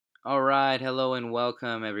All right, hello and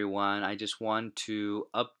welcome everyone. I just want to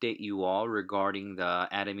update you all regarding the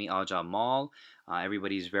Atomy AZA Mall.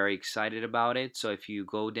 Everybody's very excited about it. So if you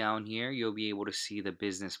go down here, you'll be able to see the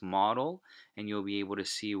business model and you'll be able to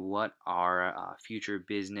see what our future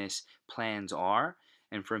business plans are.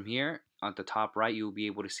 And from here, at the top right, you'll be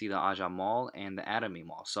able to see the AZA Mall and the Atomy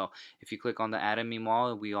Mall. So if you click on the Atomy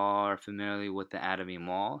Mall, we are familiar with the Atomy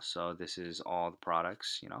Mall. So this is all the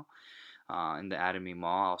products, in the Atomy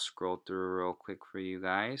Mall. I'll scroll through real quick for you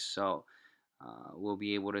guys. So we'll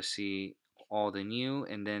be able to see all the new,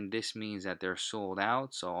 and then this means that they're sold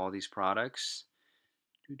out. So all these products,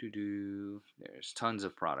 there's tons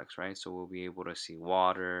of products, right? So we'll be able to see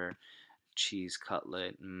water, cheese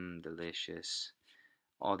cutlet, delicious,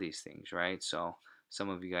 all these things, right? So some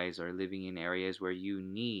of you guys are living in areas where you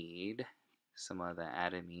need some of the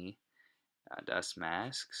Atomy dust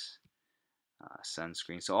masks,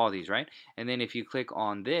 sunscreen. So all these, right? And then if you click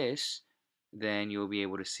on this, then you'll be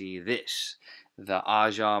able to see this, the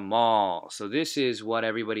AZA Mall. So this is what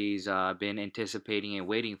everybody's been anticipating and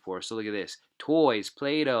waiting for. So look at this: toys,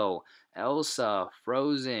 Play-Doh, Elsa,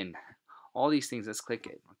 Frozen, all these things. Let's click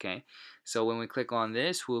it. Okay. So when we click on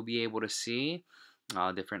this, we'll be able to see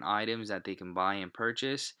different items that they can buy and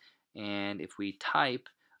purchase. And if we type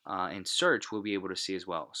and search, we'll be able to see as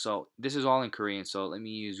well. So this is all in Korean. So let me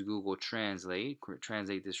use Google Translate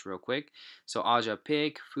this real quick. So Aja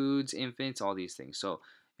pick, foods, infants, all these things. So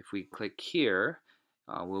if we click here,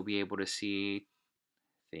 we'll be able to see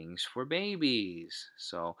things for babies.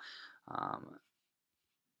 So um,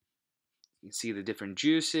 you can see the different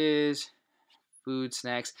juices, food,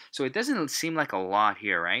 snacks. So it doesn't seem like a lot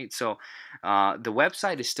here, right? So the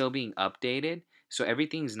website is still being updated. So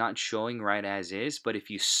everything's not showing right as is. But if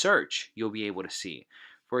you search, you'll be able to see.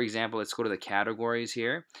 For example, let's go to the categories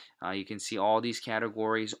here. You can see all these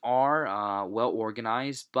categories are well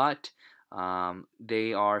organized, but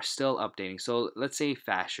they are still updating. So let's say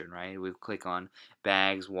fashion, right? We'll click on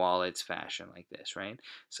bags, wallets, fashion like this, right?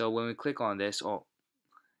 So when we click on this, oh,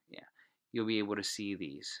 yeah, you'll be able to see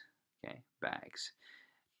these, okay, bags.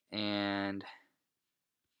 And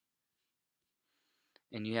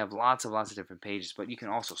you have lots of different pages, but you can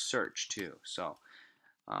also search too. So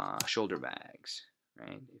shoulder bags,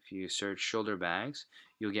 right? If you search shoulder bags,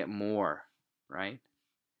 you'll get more, right?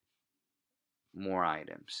 More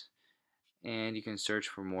items. And you can search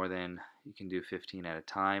for more than, you can do 15 at a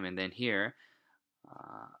time. And then here,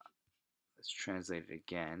 uh, let's translate it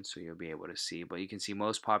again so you'll be able to see. But you can see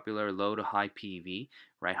most popular low to high PV,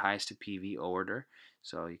 right? Highest to PV order.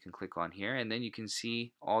 So you can click on here and then you can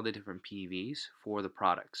see all the different PVs for the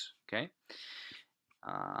products, okay?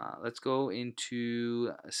 Let's go into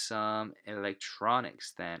some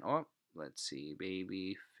electronics then. Oh, let's see,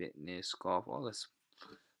 baby, fitness, golf. Oh, let's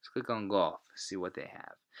click on golf, see what they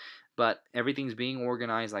have. But everything's being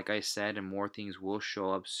organized, like I said, and more things will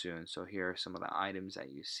show up soon. So here are some of the items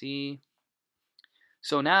that you see.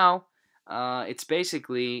 So now, it's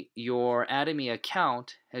basically your Atomy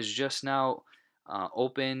account has just now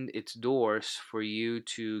opened its doors for you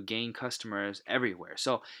to gain customers everywhere.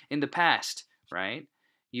 So in the past, right,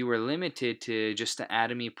 you were limited to just the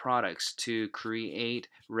Atomy products to create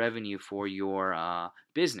revenue for your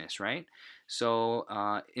business, right? So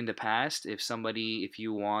in the past, if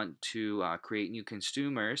you want to create new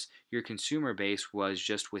consumers, your consumer base was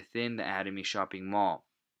just within the Atomy shopping mall.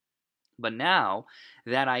 But now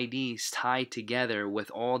that ID is tied together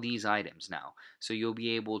with all these items now. So you'll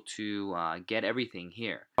be able to get everything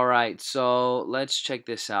here. Alright, so let's check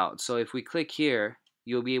this out. So if we click here,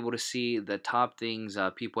 you'll be able to see the top things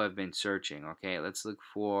people have been searching. Okay, let's look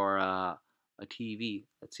for a TV.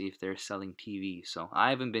 Let's see if they're selling TV. So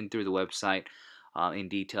I haven't been through the website in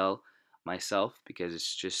detail myself because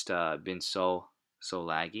it's just been so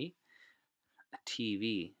laggy. A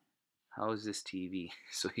TV. How is this TV?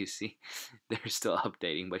 So you see, they're still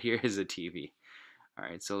updating, but here is a TV. All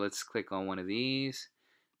right, so let's click on one of these.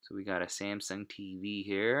 So we got a Samsung TV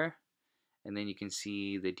here, and then you can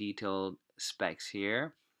see the detailed specs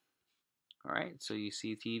here. All right, so you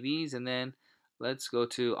see TVs, and then let's go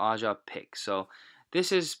to Aja Pick. So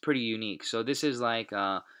this is pretty unique. So this is like,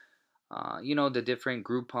 the different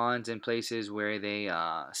Groupons and places where they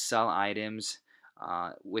sell items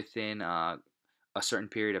within a certain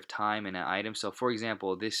period of time in an item. So for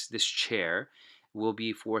example, this chair will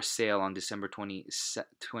be for sale on December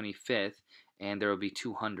 25th, and there will be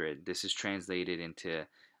 200. This is translated into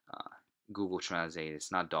uh, Google Translate.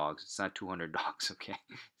 It's not dogs. It's not 200 dogs, okay?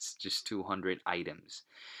 It's just 200 items.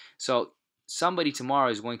 So somebody tomorrow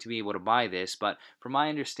is going to be able to buy this, but from my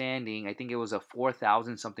understanding, I think it was a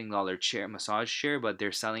 4,000 something dollar chair, massage chair, but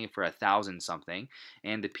they're selling it for 1,000 something,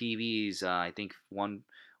 and the PV is I think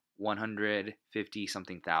 150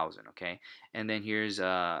 something thousand. Okay, and then here's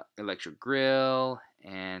electric grill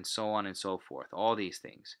and so on and so forth. All these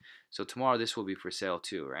things. So tomorrow this will be for sale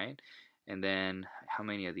too, right? And then how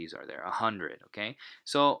many of these are there? 100. Okay,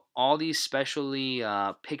 so all these specially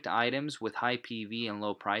picked items with high PV and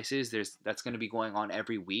low prices, that's going to be going on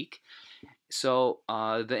every week. So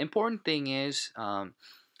the important thing is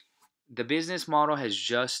the business model has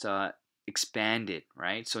just expanded,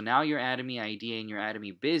 right? So now your Atomy idea and your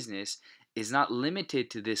Atomy business is not limited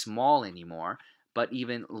to this mall anymore, but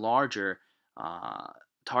even larger uh,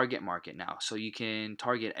 target market now. So you can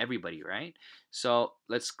target everybody, right? So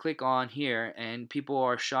let's click on here, and people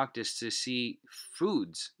are shocked as to see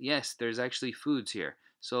foods. Yes, there's actually foods here.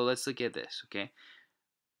 So let's look at this, okay?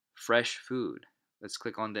 Fresh food. Let's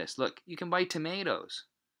click on this. Look, you can buy tomatoes.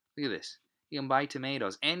 Look at this. You can buy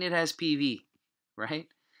tomatoes, and it has PV, right?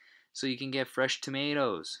 So you can get fresh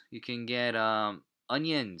tomatoes. You can get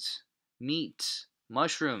onions, meats,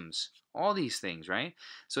 mushrooms, all these things, right?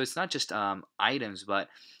 So it's not just items, but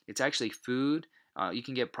it's actually food. You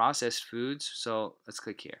can get processed foods. So let's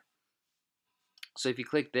click here. So if you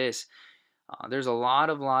click this, there's a lot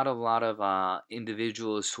of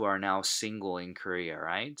individuals who are now single in Korea,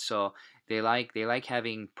 right? So they like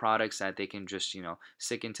having products that they can just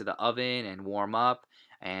stick into the oven and warm up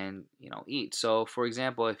and eat. So for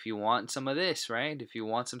example, if you want some of this, right? If you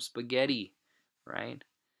want some spaghetti, right?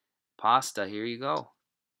 Pasta, here you go.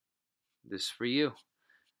 This is for you.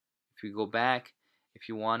 If you go back, if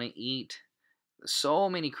you want to eat so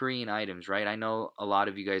many Korean items, right? I know a lot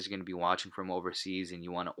of you guys are going to be watching from overseas and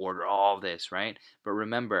you want to order all this, right? But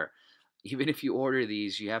remember, even if you order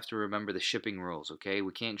these, you have to remember the shipping rules, okay?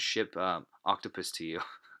 We can't ship octopus to you,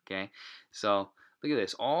 okay? So look at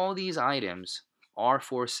this. All these items are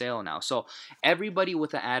for sale now. So everybody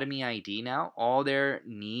with the Atomy ID now, all their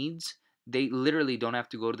needs, they literally don't have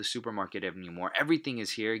to go to the supermarket anymore. Everything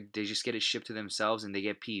is here. They just get it shipped to themselves and they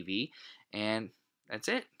get PV. And that's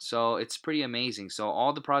it. So it's pretty amazing. So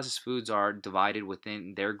all the processed foods are divided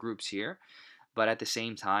within their groups here, but at the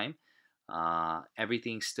same time,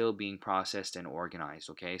 everything's still being processed and organized.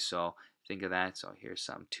 Okay, so think of that. So here's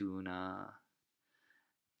some tuna.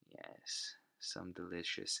 Yes, some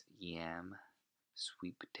delicious yam,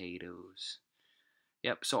 sweet potatoes.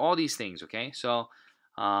 Yep. So all these things. Okay, so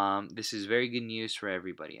this is very good news for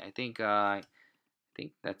everybody. I think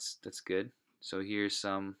that's good. So here's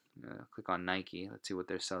some. Click on Nike. Let's see what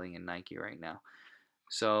they're selling in Nike right now.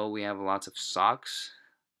 So we have lots of socks.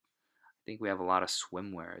 I think we have a lot of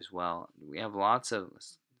swimwear as well. We have lots of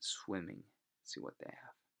swimming. Let's see what they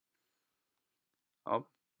have. Oh,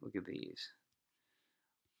 look at these.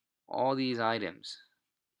 All these items.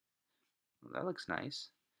 Well, that looks nice.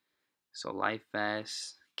 So life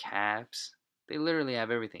vests, caps. They literally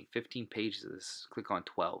have everything. 15 pages of this. Click on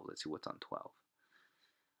 12. Let's see what's on 12.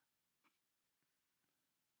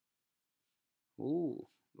 Ooh,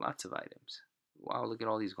 lots of items. Wow, look at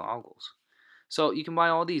all these goggles. So you can buy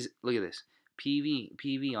all these. Look at this.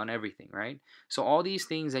 PV on everything, right? So all these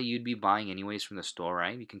things that you'd be buying anyways from the store,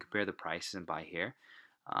 right? You can compare the prices and buy here.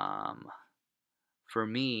 Um, for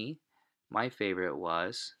me, my favorite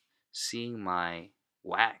was seeing my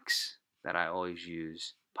wax that I always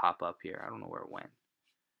use pop up here. I don't know where it went.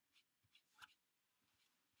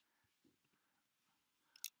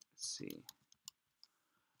 Let's see.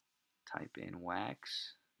 Type in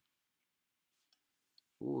wax.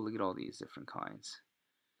 Ooh, look at all these different kinds.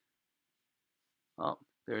 Oh,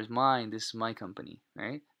 there's mine. This is my company,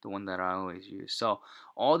 right? The one that I always use. So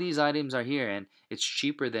all these items are here, and it's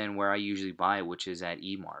cheaper than where I usually buy, which is at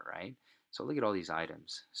Emart, right? So look at all these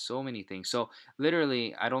items. So many things. So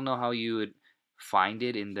literally, I don't know how you would find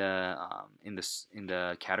it in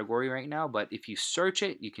the category right now, but if you search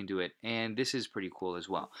it, you can do it. And this is pretty cool as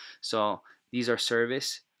well. So these are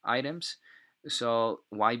service items. So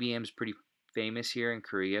YBM is pretty famous here in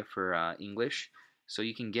Korea for English. So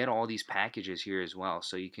you can get all these packages here as well.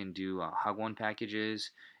 So you can do Hagwon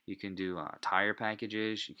packages, you can do tire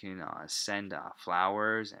packages, you can send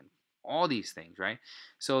flowers and all these things, right?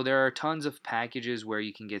 So there are tons of packages where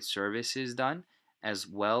you can get services done as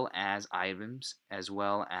well as items, as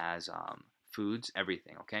well as foods,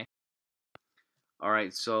 everything, okay? All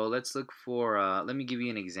right, so let's look for, let me give you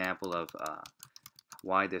an example of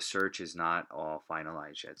why the search is not all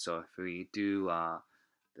finalized yet. So if we do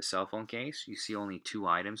the cell phone case, you see only 2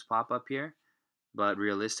 items pop up here, but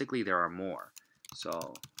realistically there are more.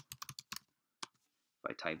 So if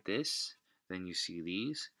I type this, then you see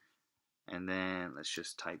these, and then let's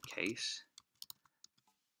just type case,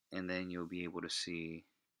 and then you'll be able to see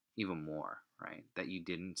even more, right, that you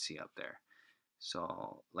didn't see up there.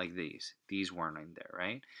 So like these weren't in there,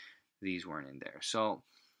 right? These weren't in there. So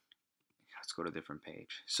let's go to a different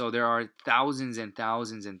page. So there are thousands and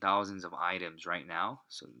thousands and thousands of items right now.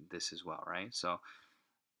 So this as well, right? So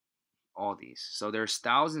all these. So there's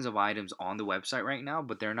thousands of items on the website right now,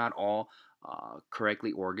 but they're not all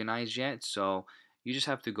correctly organized yet. So you just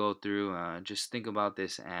have to go through. Just think about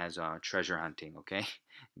this as treasure hunting. Okay,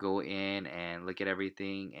 go in and look at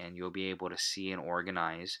everything, and you'll be able to see and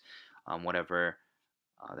organize whatever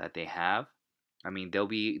that they have. I mean,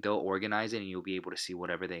 they'll organize it, and you'll be able to see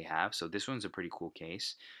whatever they have. So this one's a pretty cool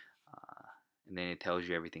case, uh, and then it tells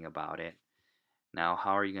you everything about it. Now,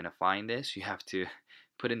 how are you going to find this? You have to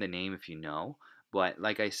put in the name if you know. But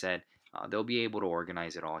like I said, they'll be able to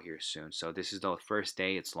organize it all here soon. So this is the first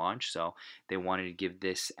day it's launched. So they wanted to give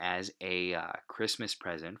this as a Christmas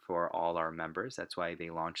present for all our members. That's why they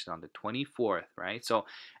launched it on the 24th, right? So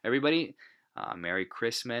everybody, Merry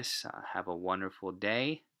Christmas. Have a wonderful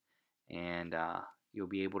day. And you'll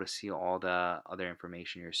be able to see all the other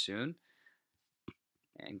information here soon.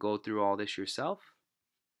 And go through all this yourself.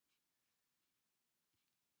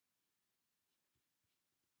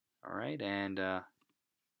 All right, and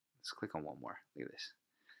let's click on one more. Look at this.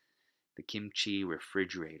 The kimchi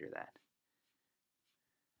refrigerator that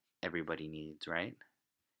everybody needs, right?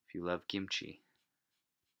 If you love kimchi.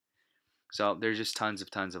 So there's just tons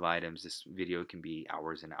of items. This video can be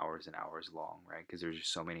hours and hours and hours long, right? Because there's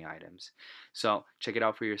just so many items. So check it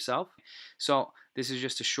out for yourself. So this is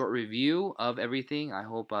just a short review of everything. I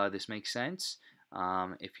hope this makes sense.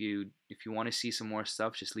 If you want to see some more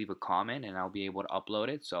stuff, just leave a comment and I'll be able to upload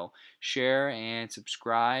it. So share and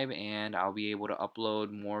subscribe, and I'll be able to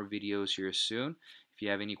upload more videos here soon. If you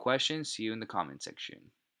have any questions, see you in the comment section.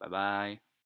 Bye bye.